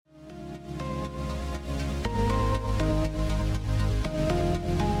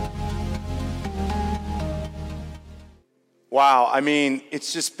Wow, I mean,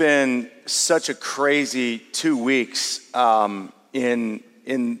 it's just been such a crazy 2 weeks in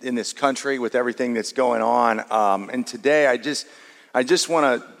this country with everything that's going on. And today, I just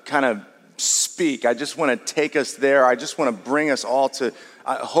want to kind of speak. I just want to take us there. I just want to bring us all to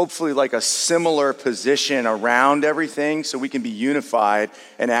hopefully like a similar position around everything, so we can be unified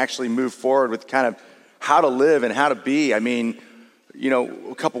and actually move forward with kind of how to live and how to be. I mean, you know,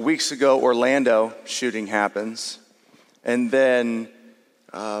 a couple weeks ago, Orlando shooting happens. And then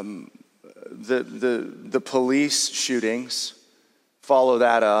the police shootings follow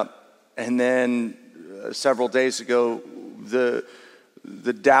that up, and then several days ago the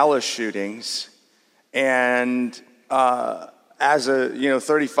Dallas shootings. And as a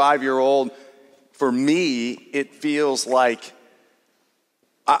 35-year-old, for me it feels like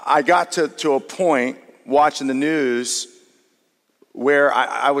I got to a point watching the news where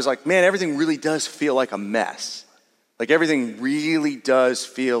I was like, man, everything really does feel like a mess. Like everything really does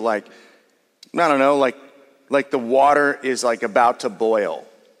feel like, I don't know, like the water is like about to boil.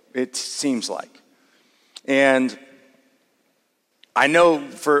 It seems like. And I know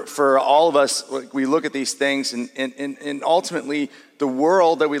for all of us, like, we look at these things and ultimately the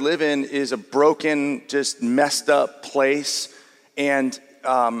world that we live in is a broken, just messed up place. And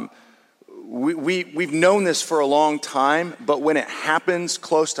we've known this for a long time, but when it happens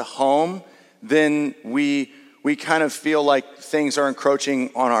close to home, then we kind of feel like things are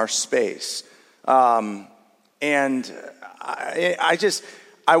encroaching on our space. And I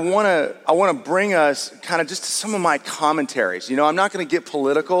want to bring us kind of just to some of my commentaries. You know, I'm not going to get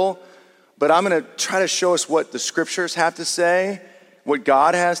political, but I'm going to try to show us what the scriptures have to say, what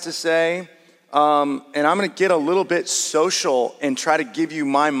God has to say. And I'm going to get a little bit social and try to give you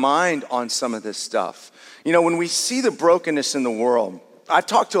my mind on some of this stuff. You know, when we see the brokenness in the world, I've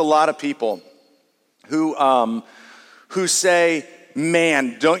talked to a lot of people who say,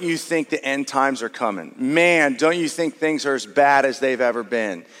 man, don't you think the end times are coming? Man, don't you think things are as bad as they've ever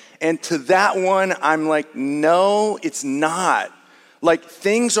been? And to that one, I'm like, no, it's not. Like,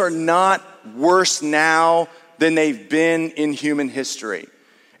 things are not worse now than they've been in human history.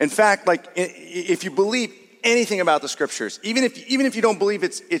 In fact, like, if you believe anything about the scriptures, even if you don't believe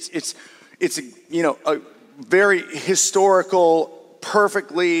it's a very historical,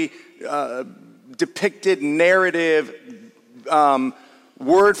 perfectly depicted narrative,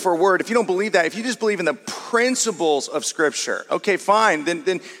 word for word, if you don't believe that, if you just believe in the principles of Scripture, okay, fine,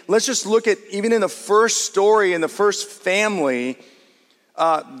 then let's just look at, even in the first story, in the first family,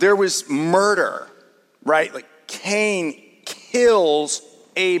 there was murder, right? Like, Cain kills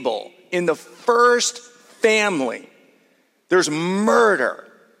Abel. In the first family, there's murder.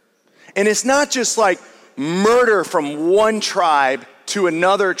 And it's not just like murder from one tribe to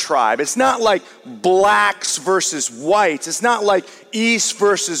another tribe. It's not like blacks versus whites. It's not like east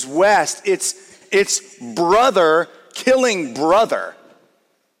versus west. It's brother killing brother.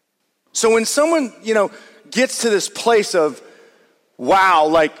 So when someone, gets to this place of, wow,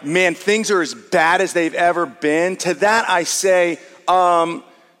 like, man, things are as bad as they've ever been, to that I say,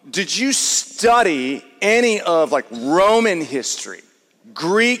 did you study any of like Roman history,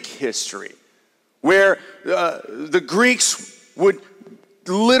 Greek history, where the Greeks would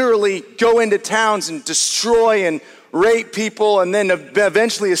literally go into towns and destroy and rape people and then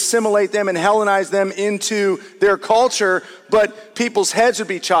eventually assimilate them and Hellenize them into their culture, but people's heads would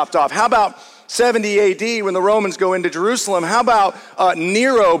be chopped off? How about 70 AD when the Romans go into Jerusalem? How about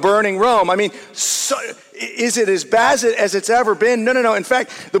Nero burning Rome? I mean, is it as bad as it's ever been? No. In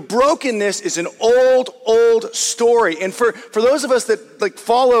fact, the brokenness is an old story. And for those of us that like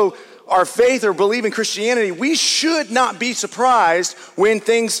follow our faith or believe in Christianity, we should not be surprised when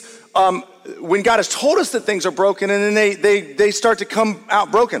when God has told us that things are broken and then they start to come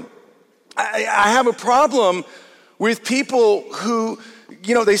out broken. I have a problem with people who,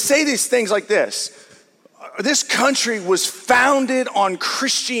 they say these things like this. This country was founded on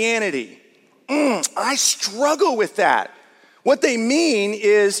Christianity. I struggle with that. What they mean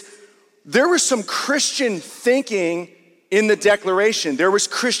is there was some Christian thinking in the Declaration. There was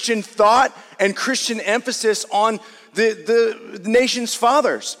Christian thought and Christian emphasis on the nation's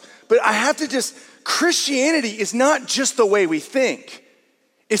fathers. But I have to Christianity is not just the way we think.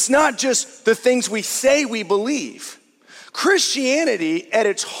 It's not just the things we say we believe. Christianity at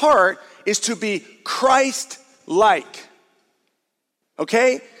its heart is to be Christ-like.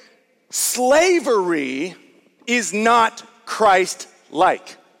 Okay? Slavery is not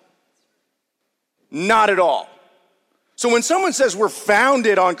Christ-like. Not at all. So when someone says we're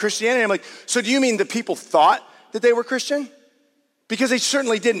founded on Christianity, I'm like, so do you mean the people thought that they were Christian? Because they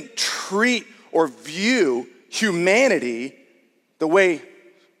certainly didn't treat or view humanity the way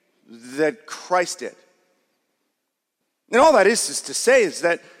that Christ did. And all that is to say is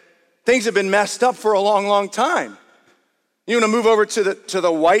that things have been messed up for a long, long time. You want to move over to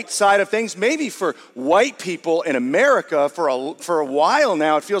the white side of things? Maybe for white people in America for a while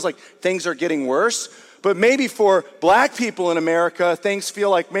now, it feels like things are getting worse. But maybe for black people in America, things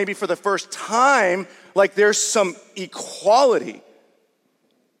feel like maybe for the first time, like there's some equality.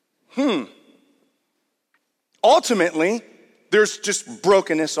 Ultimately, there's just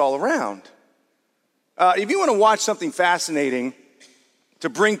brokenness all around. If you want to watch something fascinating to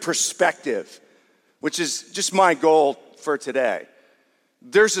bring perspective, which is just my goal for today,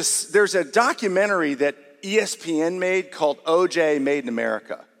 there's a documentary that ESPN made called O.J. Made in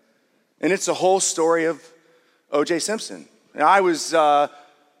America. And it's a whole story of O.J. Simpson. Now, I was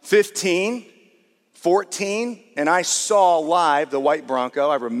 15, 14, and I saw live the white Bronco.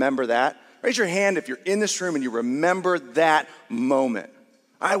 I remember that. Raise your hand if you're in this room and you remember that moment.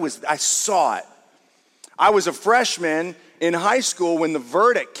 I saw it. I was a freshman in high school when the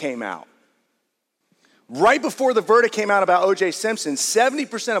verdict came out. Right before the verdict came out about O.J. Simpson,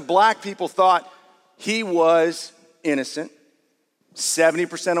 70% of black people thought he was innocent.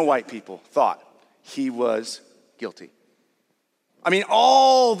 70% of white people thought he was guilty. I mean,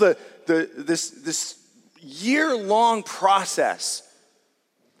 all this year-long process,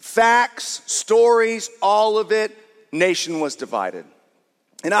 facts, stories, all of it, nation was divided.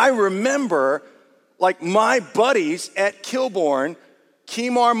 And I remember, like, my buddies at Kilbourne,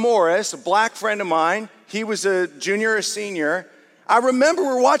 Kemar Morris, a black friend of mine, he was a junior or senior. I remember we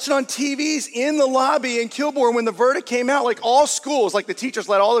were watching on TVs in the lobby in Kilbourne when the verdict came out, like all schools, like the teachers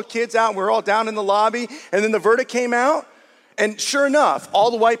let all the kids out and we were all down in the lobby, and then the verdict came out, and sure enough,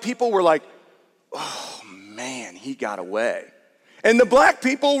 all the white people were like, oh man, he got away. And the black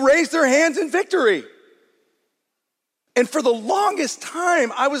people raised their hands in victory. And for the longest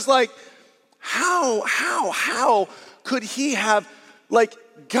time, I was like, how could he have like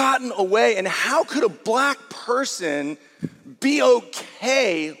gotten away? And how could a black person be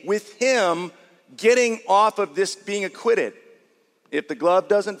okay with him getting off of this being acquitted? If the glove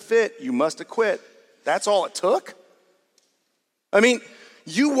doesn't fit, you must acquit. That's all it took. I mean,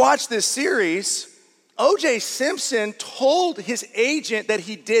 you watch this series, O.J. Simpson told his agent that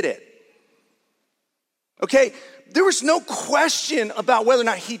he did it. Okay, there was no question about whether or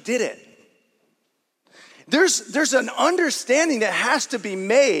not he did it. There's an understanding that has to be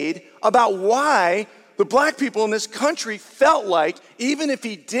made about why the black people in this country felt like even if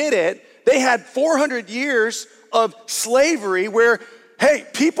he did it, they had 400 years of slavery where, hey,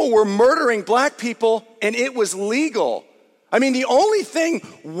 people were murdering black people and it was legal. I mean, the only thing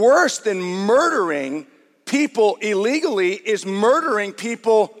worse than murdering people illegally is murdering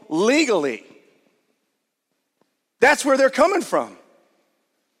people legally. That's where they're coming from.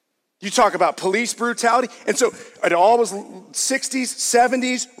 You talk about police brutality. And so it all was 60s,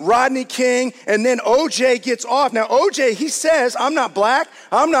 70s, Rodney King, and then O.J. gets off. Now, O.J., he says, I'm not black,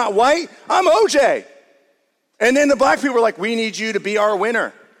 I'm not white, I'm O.J. And then the black people were like, we need you to be our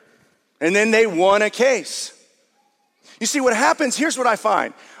winner. And then they won a case. You see, what happens, here's what I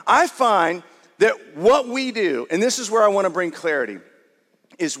find. I find that what we do, and this is where I want to bring clarity,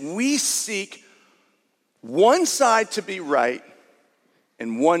 is we seek one side to be right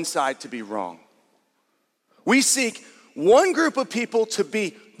and one side to be wrong. We seek one group of people to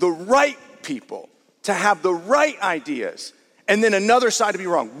be the right people, to have the right ideas, and then another side to be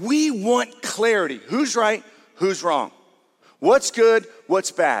wrong. We want clarity. Who's right? Who's wrong? What's good?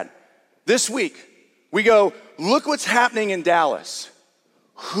 What's bad? This week, we go, look what's happening in Dallas.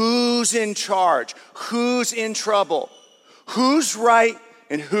 Who's in charge? Who's in trouble? Who's right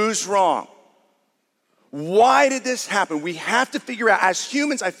and who's wrong? Why did this happen? We have to figure out, as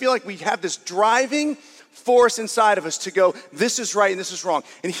humans, I feel like we have this driving force inside of us to go, this is right and this is wrong.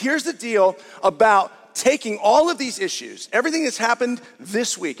 And here's the deal about taking all of these issues, everything that's happened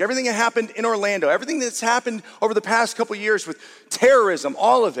this week, everything that happened in Orlando, everything that's happened over the past couple years with terrorism,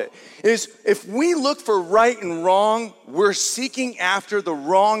 all of it, is if we look for right and wrong, we're seeking after the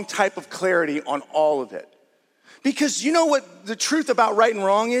wrong type of clarity on all of it. Because you know what the truth about right and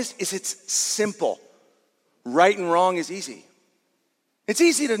wrong is it's simple. Right and wrong is easy. It's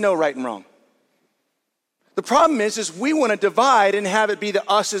easy to know right and wrong. The problem is we want to divide and have it be the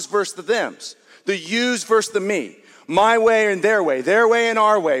us's versus the them's, the you's versus the me, my way and their way and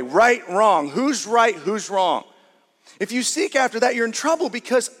our way, right, wrong, who's right, who's wrong. If you seek after that, you're in trouble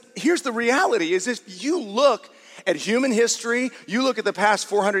because here's the reality is if you look at human history, you look at the past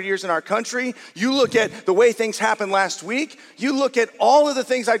 400 years in our country, you look at the way things happened last week, you look at all of the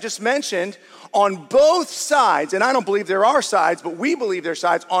things I just mentioned, on both sides, and I don't believe there are sides, but we believe there are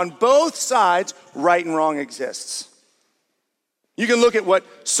sides, on both sides, right and wrong exists. You can look at what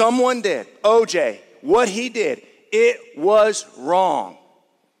someone did, OJ, what he did. It was wrong.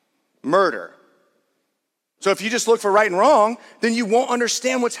 Murder. So if you just look for right and wrong, then you won't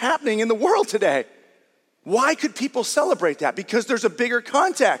understand what's happening in the world today. Why could people celebrate that? Because there's a bigger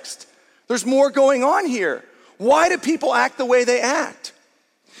context. There's more going on here. Why do people act the way they act?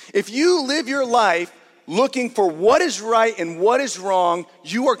 If you live your life looking for what is right and what is wrong,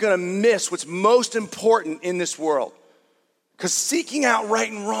 you are going to miss what's most important in this world. Because seeking out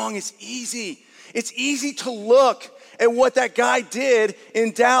right and wrong is easy. It's easy to look at what that guy did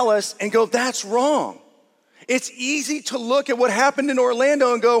in Dallas and go, that's wrong. It's easy to look at what happened in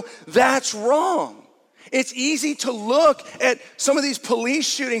Orlando and go, that's wrong. It's easy to look at some of these police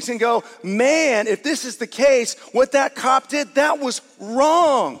shootings and go, man, if this is the case, what that cop did, that was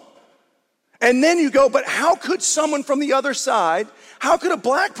wrong. And then you go, but how could someone from the other side, how could a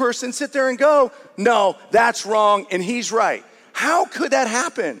black person sit there and go, no, that's wrong and he's right? How could that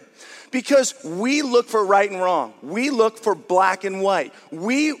happen? Because we look for right and wrong. We look for black and white.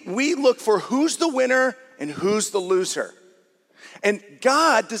 We look for who's the winner and who's the loser. And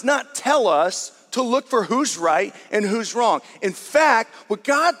God does not tell us to look for who's right and who's wrong. In fact, what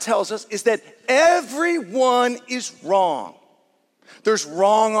God tells us is that everyone is wrong. There's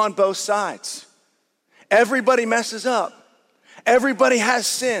wrong on both sides. Everybody messes up. Everybody has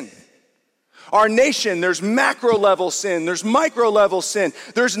sin. Our nation, there's macro level sin, there's micro level sin,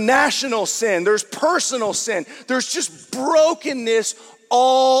 there's national sin, there's personal sin. There's just brokenness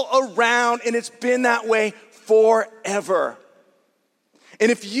all around, and it's been that way forever.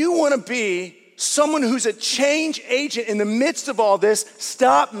 And if you want to be someone who's a change agent in the midst of all this,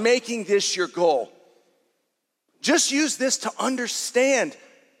 stop making this your goal. Just use this to understand.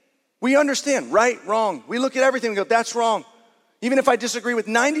 We understand right, wrong. We look at everything and go, that's wrong. Even if I disagree with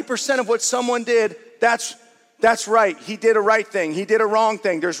 90% of what someone did, that's right. He did a right thing. He did a wrong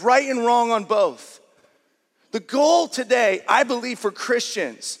thing. There's right and wrong on both. The goal today, I believe, for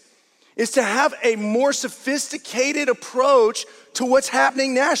Christians is to have a more sophisticated approach to what's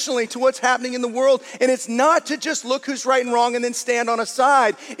happening nationally, to what's happening in the world. And it's not to just look who's right and wrong and then stand on a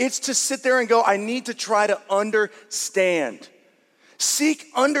side. It's to sit there and go, I need to try to understand. Seek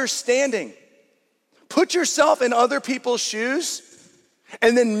understanding. Put yourself in other people's shoes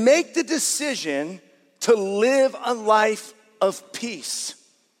and then make the decision to live a life of peace.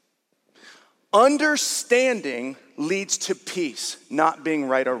 Understanding leads to peace, not being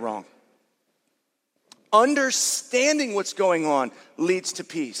right or wrong. Understanding what's going on leads to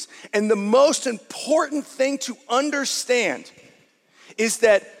peace. And the most important thing to understand is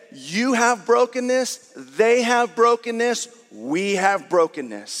that you have brokenness, they have brokenness, we have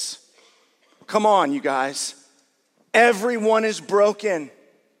brokenness. Come on, you guys. Everyone is broken.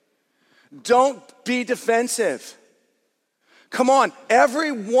 Don't be defensive. Come on,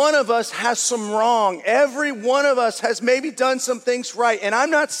 every one of us has some wrong. Every one of us has maybe done some things right. And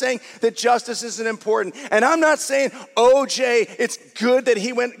I'm not saying that justice isn't important. And I'm not saying, OJ, it's good that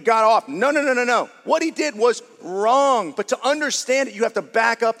he got off. No. What he did was wrong. But to understand it, you have to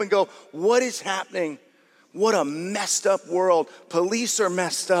back up and go, what is happening? What a messed up world. Police are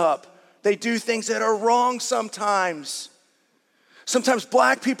messed up. They do things that are wrong sometimes. Sometimes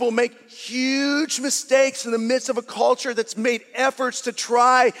black people make huge mistakes in the midst of a culture that's made efforts to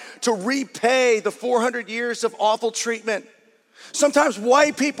try to repay the 400 years of awful treatment. Sometimes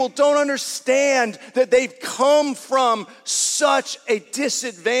white people don't understand that they've come from such a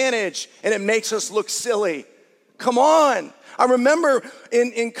disadvantage and it makes us look silly. Come on. I remember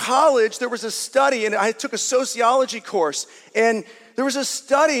in college there was a study, and I took a sociology course, and there was a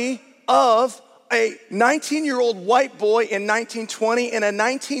study of a 19-year-old white boy in 1920 and a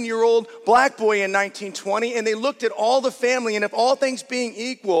 19-year-old black boy in 1920, and they looked at all the family, and if all things being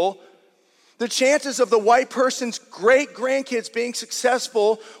equal, the chances of the white person's great-grandkids being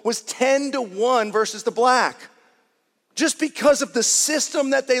successful was 10-1 versus the black, just because of the system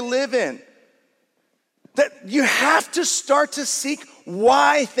that they live in. That you have to start to seek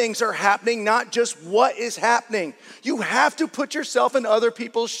why things are happening, not just what is happening. You have to put yourself in other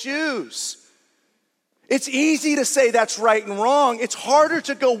people's shoes. It's easy to say that's right and wrong. It's harder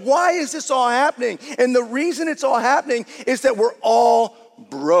to go, why is this all happening? And the reason it's all happening is that we're all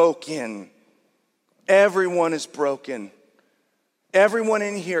broken. Everyone is broken. Everyone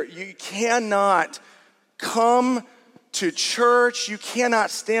in here, you cannot come to church. You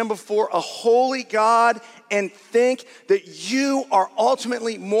cannot stand before a holy God and think that you are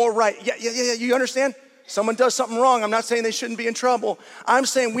ultimately more right. Yeah, you understand? Someone does something wrong. I'm not saying they shouldn't be in trouble. I'm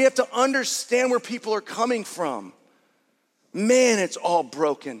saying we have to understand where people are coming from. Man, it's all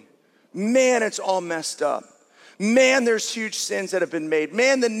broken. Man, it's all messed up. Man, there's huge sins that have been made.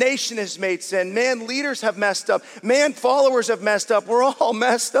 Man, the nation has made sin. Man, leaders have messed up. Man, followers have messed up. We're all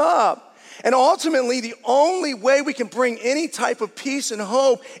messed up. And ultimately, the only way we can bring any type of peace and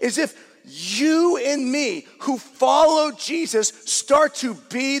hope is if you and me who follow Jesus start to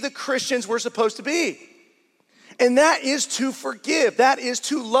be the Christians we're supposed to be. And that is to forgive. That is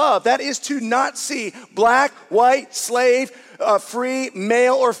to love. That is to not see black, white, slave, free,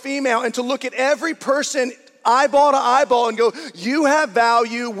 male, or female, and to look at every person eyeball to eyeball and go, you have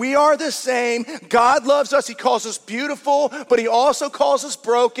value. We are the same. God loves us. He calls us beautiful, but he also calls us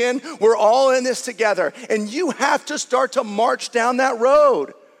broken. We're all in this together. And you have to start to march down that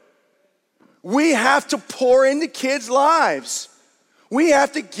road. We have to pour into kids' lives. We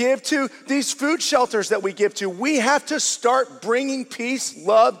have to give to these food shelters that we give to. We have to start bringing peace,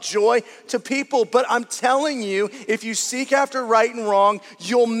 love, joy to people. But I'm telling you, if you seek after right and wrong,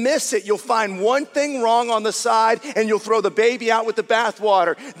 you'll miss it. You'll find one thing wrong on the side and you'll throw the baby out with the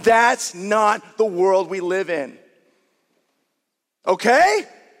bathwater. That's not the world we live in. Okay?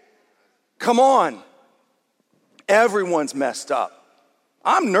 Come on. Everyone's messed up.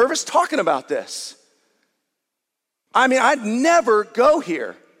 I'm nervous talking about this. I mean, I'd never go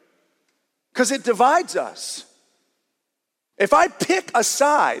here because it divides us. If I pick a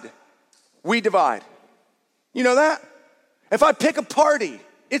side, we divide. You know that? If I pick a party,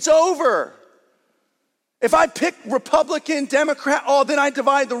 it's over. If I pick Republican, Democrat, then I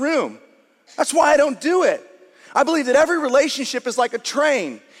divide the room. That's why I don't do it. I believe that every relationship is like a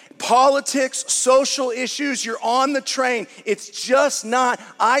train. Politics, social issues, you're on the train. It's just not,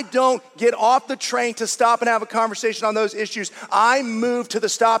 I don't get off the train to stop and have a conversation on those issues. I move to the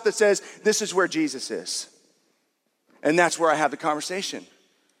stop that says, this is where Jesus is. And that's where I have the conversation.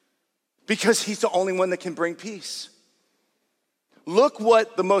 Because he's the only one that can bring peace. Look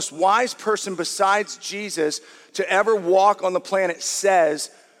what the most wise person besides Jesus to ever walk on the planet says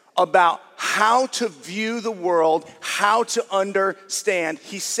about how to view the world, how to understand.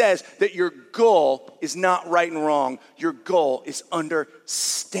 He says that your goal is not right and wrong. Your goal is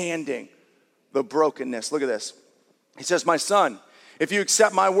understanding the brokenness. Look at this. He says, my son, if you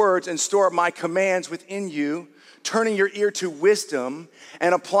accept my words and store up my commands within you, turning your ear to wisdom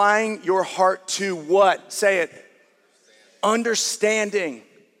and applying your heart to what? Say it. Understanding.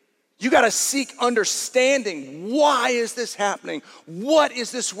 You got to seek understanding. Why is this happening? What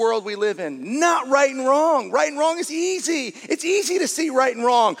is this world we live in? Not right and wrong. Right and wrong is easy. It's easy to see right and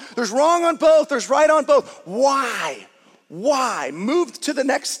wrong. There's wrong on both. There's right on both. Why? Why? Move to the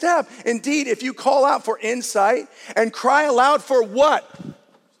next step. Indeed, if you call out for insight and cry aloud for what?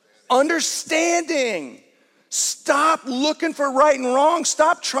 Understanding. Stop looking for right and wrong.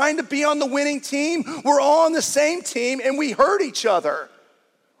 Stop trying to be on the winning team. We're all on the same team and we hurt each other.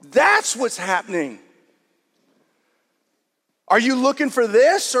 That's what's happening. Are you looking for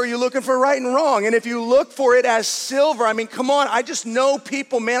this or are you looking for right and wrong? And if you look for it as silver, I mean, come on, I just know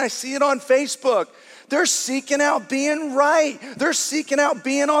people, man, I see it on Facebook. They're seeking out being right. They're seeking out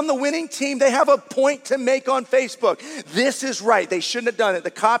being on the winning team. They have a point to make on Facebook. This is right. They shouldn't have done it.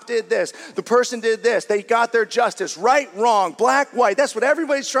 The cop did this. The person did this. They got their justice. Right, wrong, black, white. That's what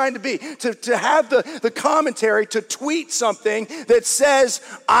everybody's trying to be. To have the commentary, to tweet something that says,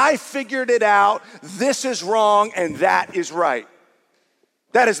 I figured it out. This is wrong and that is right.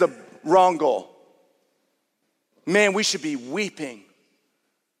 That is the wrong goal. Man, we should be weeping.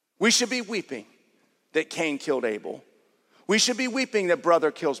 We should be weeping that Cain killed Abel. We should be weeping that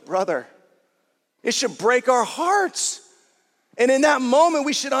brother kills brother. It should break our hearts. And in that moment,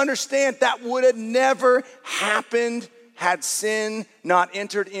 we should understand that would have never happened had sin not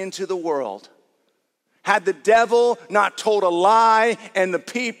entered into the world. Had the devil not told a lie and the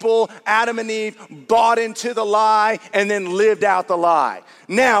people, Adam and Eve, bought into the lie and then lived out the lie.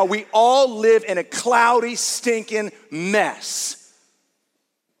 Now we all live in a cloudy, stinking mess.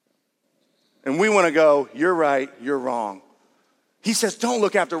 And we want to go, you're right, you're wrong. He says, don't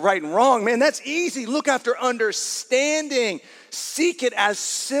look after right and wrong. Man, that's easy. Look after understanding. Seek it as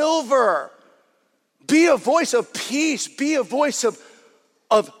silver. Be a voice of peace. Be a voice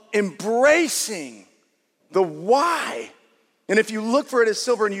of embracing the why. And if you look for it as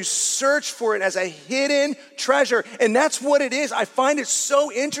silver and you search for it as a hidden treasure, and that's what it is, I find it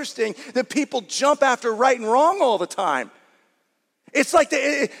so interesting that people jump after right and wrong all the time. It's like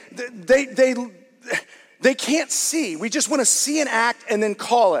They can't see. We just want to see an act and then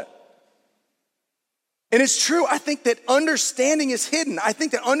call it. And it's true, I think that understanding is hidden. I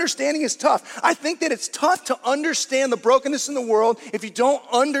think that understanding is tough. I think that it's tough to understand the brokenness in the world if you don't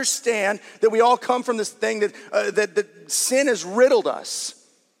understand that we all come from this thing that sin has riddled us.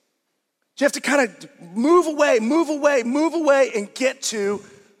 You have to kind of move away, and get to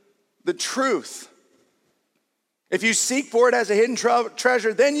the truth. If you seek for it as a hidden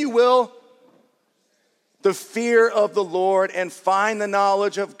treasure, then you will the fear of the Lord and find the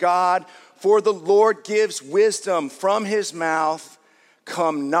knowledge of God. For the Lord gives wisdom. From his mouth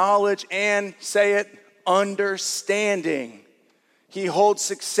come knowledge and, say it, understanding. He holds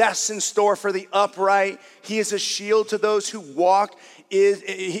success in store for the upright. He is a shield to those who walk. He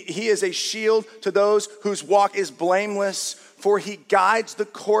is a shield to those whose walk is blameless. For he guides the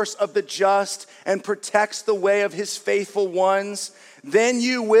course of the just and protects the way of his faithful ones. Then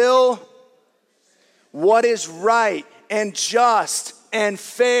you will what is right and just and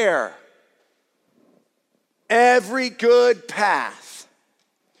fair. Every good path.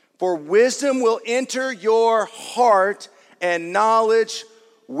 For wisdom will enter your heart, and knowledge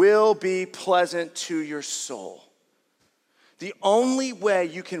will be pleasant to your soul. The only way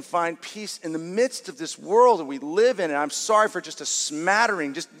you can find peace in the midst of this world that we live in, and I'm sorry for just a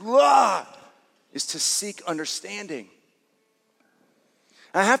smattering, is to seek understanding.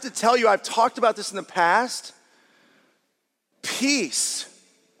 And I have to tell you, I've talked about this in the past. Peace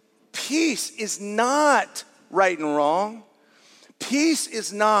is not right and wrong. Peace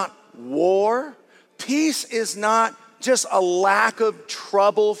is not war. Peace is not just a lack of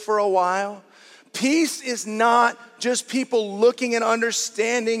trouble for a while. Peace is not just people looking and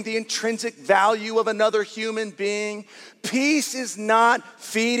understanding the intrinsic value of another human being. Peace is not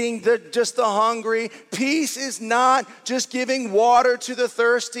feeding just the hungry. Peace is not just giving water to the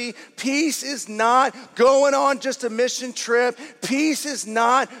thirsty. Peace is not going on just a mission trip. Peace is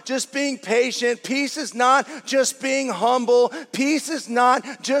not just being patient. Peace is not just being humble. Peace is not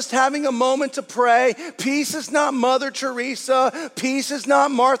just having a moment to pray. Peace is not Mother Teresa. Peace is not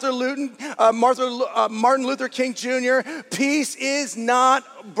Martin Luther King Jr. Peace is not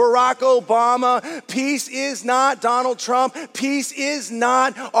Barack Obama. Peace is not Donald Trump. Peace is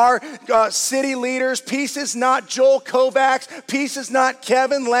not our city leaders. Peace is not Joel Kovacs. Peace is not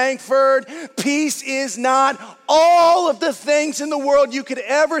Kevin Langford. Peace is not all of the things in the world you could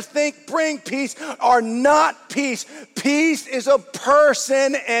ever think bring peace are not peace. Peace is a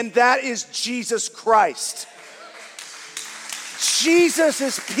person, and that is Jesus Christ. Jesus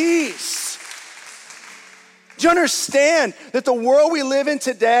is peace. Do you understand that the world we live in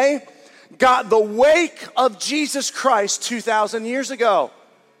today got the wake of Jesus Christ 2,000 years ago?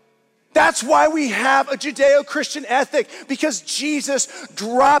 That's why we have a Judeo-Christian ethic, because Jesus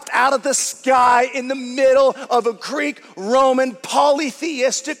dropped out of the sky in the middle of a Greek-Roman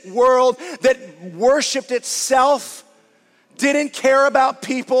polytheistic world that worshiped itself, didn't care about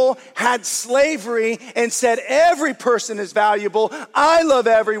people, had slavery, and said every person is valuable. I love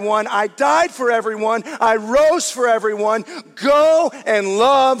everyone. I died for everyone. I rose for everyone. Go and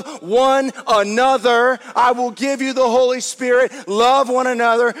love one another. I will give you the Holy Spirit. Love one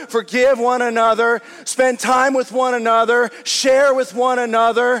another. Forgive one another. Spend time with one another. Share with one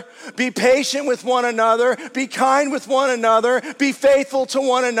another. Be patient with one another. Be kind with one another. Be faithful to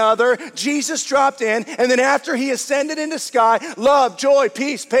one another. Jesus dropped in, and then after he ascended into sky, love, joy,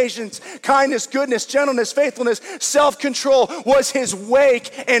 peace, patience, kindness, goodness, gentleness, faithfulness, self-control was his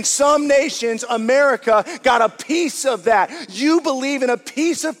wake. And some nations, America, got a piece of that. You believe in a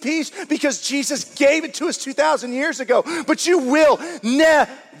piece of peace because Jesus gave it to us 2,000 years ago. But you will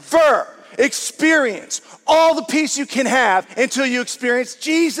never experience all the peace you can have until you experience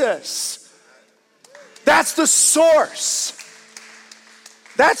Jesus. That's the source.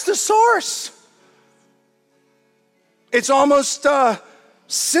 That's the source. It's almost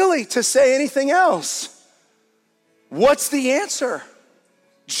silly to say anything else. What's the answer?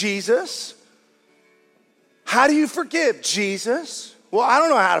 Jesus. How do you forgive? Jesus. Well, I don't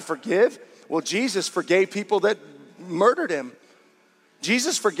know how to forgive. Well, Jesus forgave people that murdered him.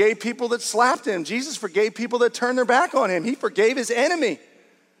 Jesus forgave people that slapped him. Jesus forgave people that turned their back on him. He forgave his enemy.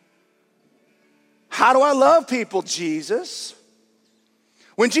 How do I love people? Jesus.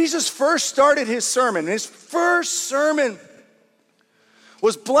 When Jesus first started his sermon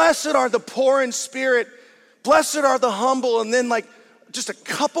was blessed are the poor in spirit, blessed are the humble, and then like just a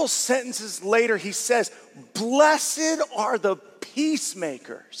couple sentences later he says, blessed are the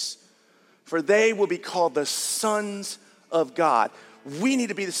peacemakers, for they will be called the sons of God. We need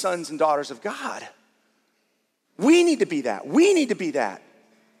to be the sons and daughters of God. We need to be that. We need to be that.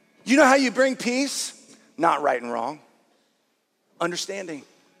 You know how you bring peace? Not right and wrong. Understanding.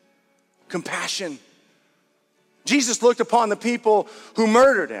 Compassion. Jesus looked upon the people who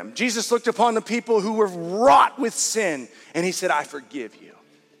murdered him. Jesus looked upon the people who were wrought with sin, and he said, I forgive you.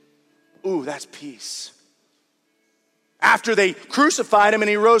 Ooh, that's peace. After they crucified him and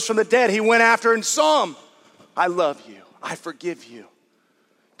he rose from the dead, he went after and saw him. I love you. I forgive you.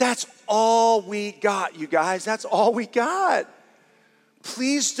 That's all we got, you guys. That's all we got.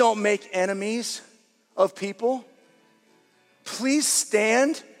 Please don't make enemies of people. Please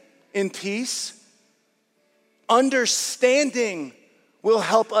stand in peace. Understanding will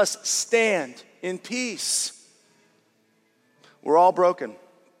help us stand in peace. We're all broken.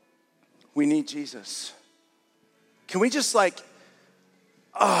 We need Jesus. Can we just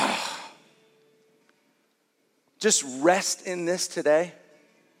just rest in this today?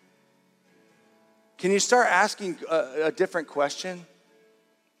 Can you start asking a different question?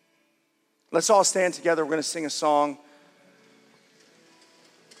 Let's all stand together. We're going to sing a song.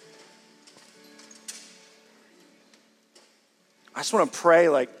 I just want to pray,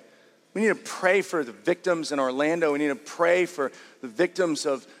 we need to pray for the victims in Orlando. We need to pray for the victims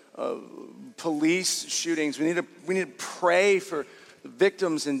of police shootings. We need to pray for the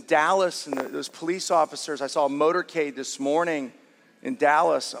victims in Dallas and those police officers. I saw a motorcade this morning in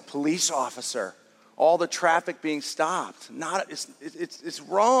Dallas, a police officer. All the traffic being stopped. It's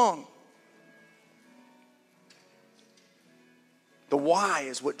wrong. The why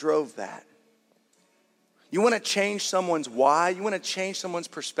is what drove that. You want to change someone's why? You want to change someone's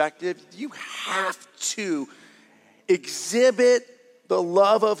perspective? You have to exhibit the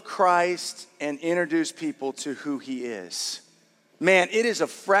love of Christ and introduce people to who he is. Man, it is a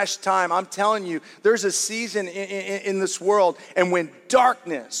fresh time. I'm telling you, there's a season in this world, and when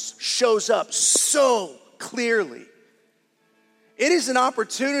darkness shows up so clearly, it is an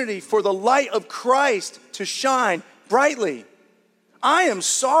opportunity for the light of Christ to shine brightly. I am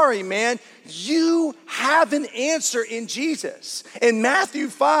sorry, man. You have an answer in Jesus. In Matthew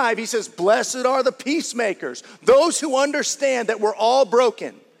 5, he says, blessed are the peacemakers, those who understand that we're all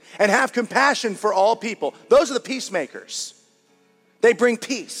broken and have compassion for all people. Those are the peacemakers. They bring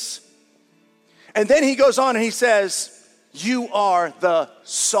peace. And then he goes on and he says, you are the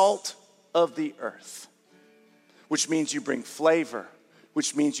salt of the earth, which means you bring flavor,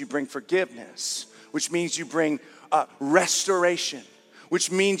 which means you bring forgiveness, which means you bring restoration,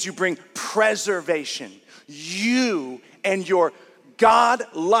 which means you bring preservation. You and your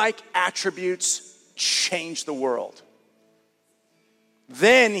God-like attributes change the world.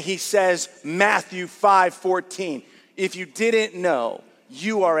 Then he says, Matthew 5:14, if you didn't know,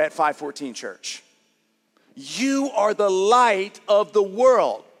 you are at 514 Church. You are the light of the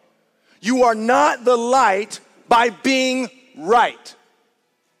world. You are not the light by being right.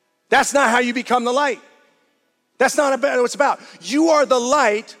 That's not how you become the light. That's not what it's about. You are the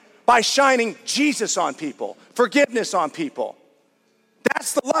light by shining Jesus on people, forgiveness on people.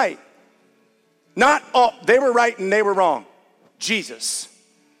 That's the light. Not, oh, they were right and they were wrong. Jesus.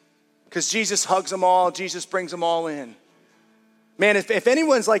 Because Jesus hugs them all. Jesus brings them all in. Man, if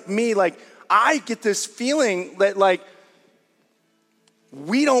anyone's like me, I get this feeling that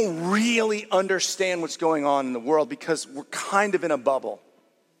we don't really understand what's going on in the world because we're kind of in a bubble.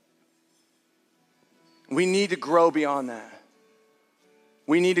 We need to grow beyond that.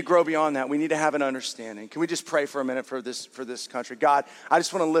 We need to grow beyond that. We need to have an understanding. Can we just pray for a minute for this country? God, I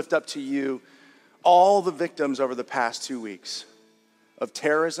just want to lift up to you all the victims over the past 2 weeks of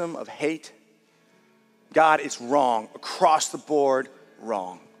terrorism, of hate. God, it's wrong. Across the board,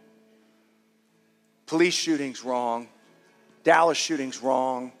 wrong. Police shootings, wrong. Dallas shootings,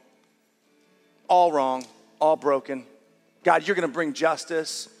 wrong. All wrong, all broken. God, you're going to bring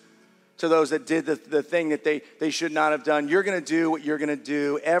justice to those that did the thing that they should not have done. You're going to do what you're going to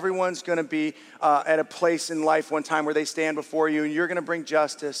do. Everyone's going to be at a place in life one time where they stand before you, and you're going to bring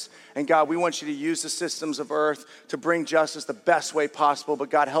justice. And God, we want you to use the systems of earth to bring justice the best way possible. But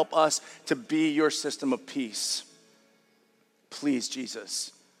God, help us to be your system of peace. Please,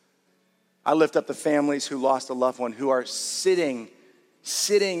 Jesus. I lift up the families who lost a loved one, who are sitting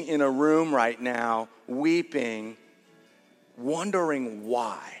in a room right now, weeping, wondering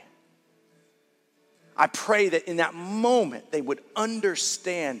why. I pray that in that moment they would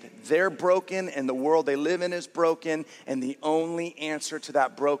understand they're broken and the world they live in is broken, and the only answer to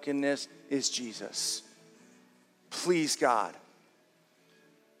that brokenness is Jesus. Please, God,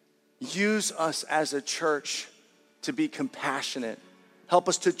 use us as a church to be compassionate. Help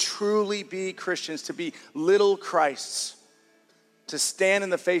us to truly be Christians, to be little Christs, to stand in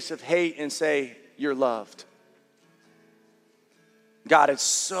the face of hate and say, you're loved. God, it's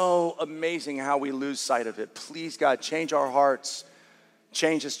so amazing how we lose sight of it. Please, God, change our hearts.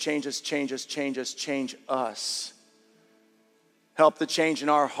 Change us, change us, change us, change us, change us. Help the change in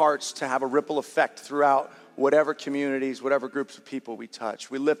our hearts to have a ripple effect throughout whatever communities, whatever groups of people we touch.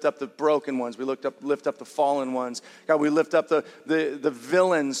 We lift up the broken ones. We lift up the fallen ones. God, we lift up the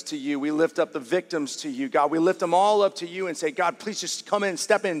villains to you. We lift up the victims to you. God, we lift them all up to you and say, God, please just come in,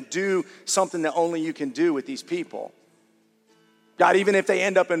 step in, do something that only you can do with these people. God, even if they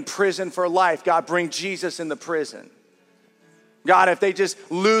end up in prison for life, God, bring Jesus in the prison. God, if they just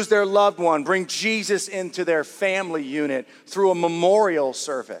lose their loved one, bring Jesus into their family unit through a memorial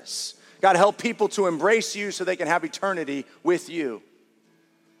service. God, help people to embrace you so they can have eternity with you.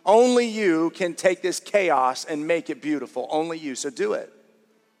 Only you can take this chaos and make it beautiful. Only you, so do it.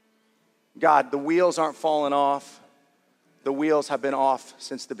 God, the wheels aren't falling off. The wheels have been off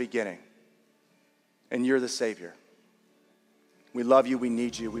since the beginning. And you're the Savior. We love you, we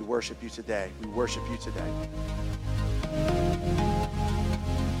need you, we worship you today. We worship you today.